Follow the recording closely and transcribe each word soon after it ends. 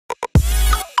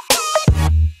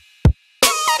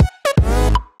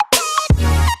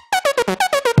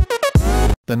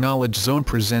The Knowledge Zone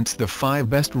presents the 5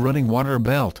 best running water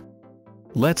belt.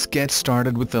 Let's get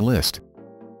started with the list.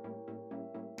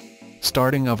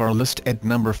 Starting of our list at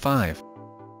number 5.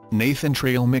 Nathan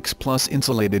Trail Mix Plus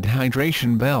Insulated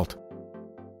Hydration Belt.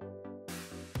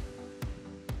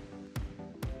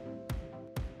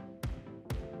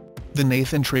 The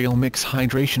Nathan Trail Mix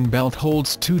Hydration Belt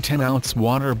holds 2 10-ounce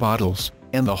water bottles,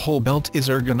 and the whole belt is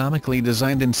ergonomically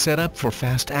designed and set up for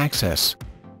fast access.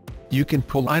 You can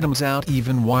pull items out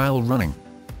even while running.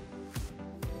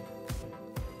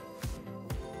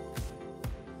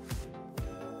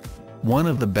 One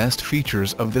of the best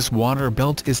features of this water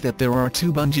belt is that there are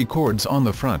 2 bungee cords on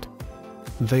the front.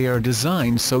 They are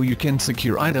designed so you can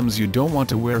secure items you don't want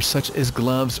to wear, such as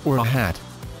gloves or a hat.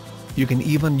 You can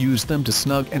even use them to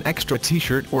snug an extra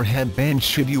t-shirt or headband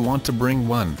should you want to bring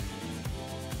one.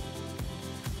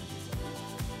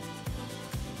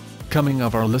 Coming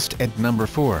of our list at number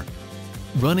 4.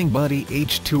 Running Buddy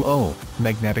H2O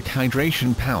Magnetic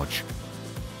Hydration Pouch.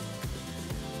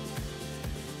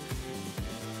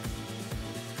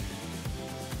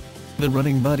 The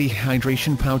Running Buddy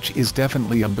Hydration Pouch is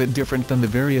definitely a bit different than the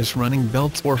various running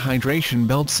belts or hydration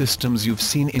belt systems you've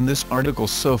seen in this article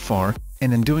so far,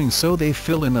 and in doing so they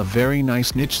fill in a very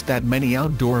nice niche that many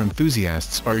outdoor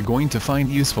enthusiasts are going to find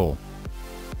useful.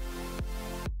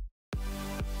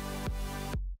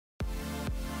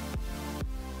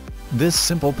 This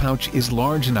simple pouch is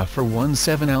large enough for one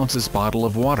 7 ounces bottle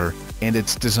of water, and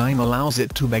its design allows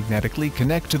it to magnetically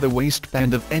connect to the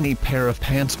waistband of any pair of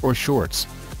pants or shorts.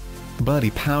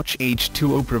 Buddy Pouch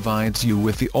H2O provides you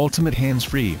with the ultimate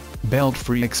hands-free,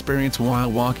 belt-free experience while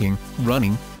walking,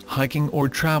 running, hiking or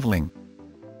traveling.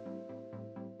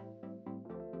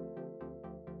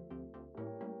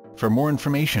 For more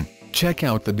information, check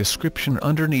out the description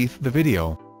underneath the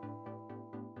video.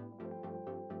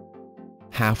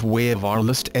 Halfway of our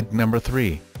list at number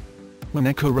 3.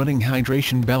 Uneco Running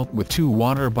Hydration Belt with 2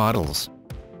 water bottles.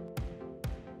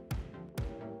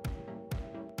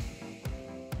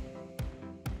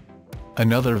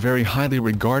 Another very highly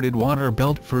regarded water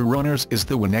belt for runners is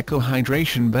the Uneco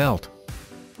Hydration Belt.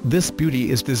 This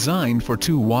beauty is designed for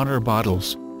 2 water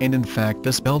bottles, and in fact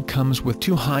this belt comes with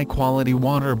 2 high-quality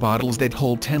water bottles that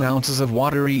hold 10 ounces of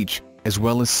water each, as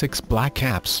well as 6 black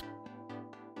caps.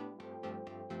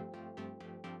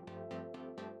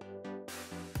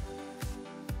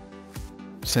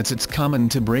 Since it's common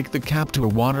to break the cap to a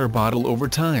water bottle over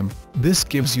time, this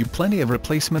gives you plenty of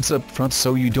replacements up front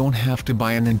so you don't have to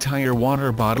buy an entire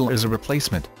water bottle as a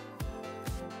replacement.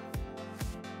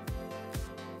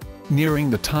 Nearing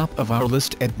the top of our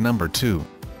list at number 2.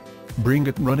 Bring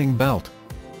It Running Belt.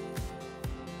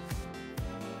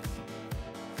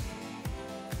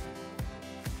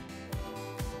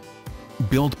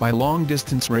 Built by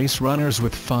long-distance race runners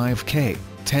with 5K,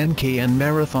 10K and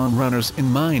marathon runners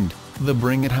in mind, the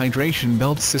Bring It Hydration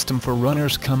Belt system for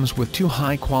runners comes with 2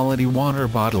 high-quality water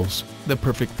bottles, the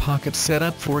perfect pocket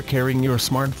setup for carrying your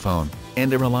smartphone,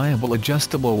 and a reliable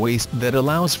adjustable waist that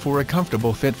allows for a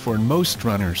comfortable fit for most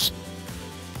runners.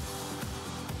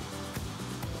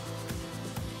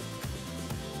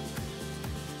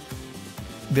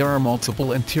 There are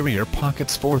multiple interior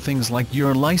pockets for things like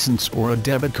your license or a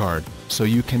debit card, so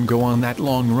you can go on that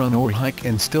long run or hike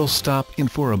and still stop in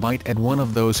for a bite at one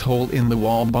of those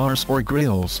hole-in-the-wall bars or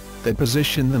grills that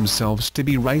position themselves to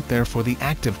be right there for the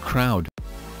active crowd.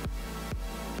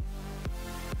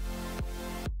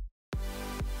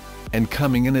 And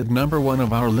coming in at number 1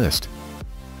 of our list.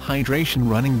 Hydration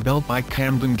Running Belt by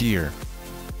Camden Gear.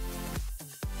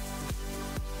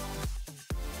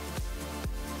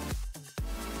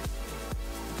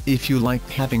 If you like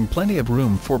having plenty of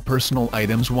room for personal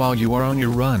items while you are on your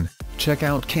run, check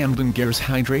out Camden Gear's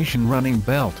Hydration Running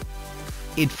Belt.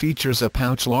 It features a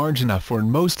pouch large enough for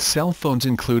most cell phones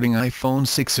including iPhone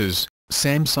 6s,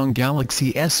 Samsung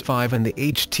Galaxy S5 and the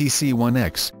HTC One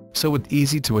X, so it's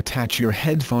easy to attach your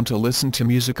headphone to listen to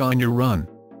music on your run.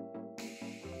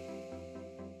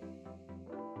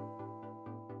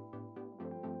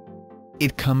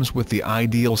 It comes with the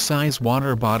ideal size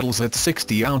water bottles at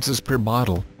 60 ounces per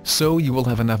bottle, so you will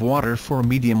have enough water for a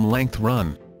medium-length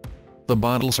run. The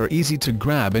bottles are easy to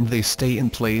grab and they stay in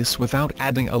place without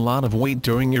adding a lot of weight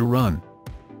during your run.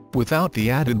 Without the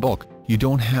added bulk, you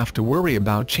don't have to worry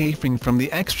about chafing from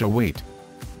the extra weight.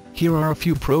 Here are a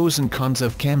few pros and cons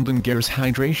of Camden Gear's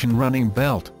Hydration Running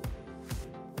Belt.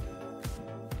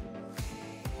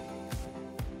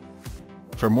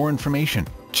 For more information,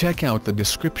 check out the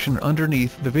description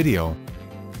underneath the video.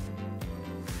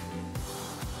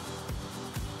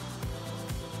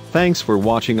 Thanks for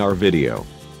watching our video.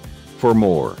 For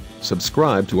more,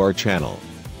 subscribe to our channel.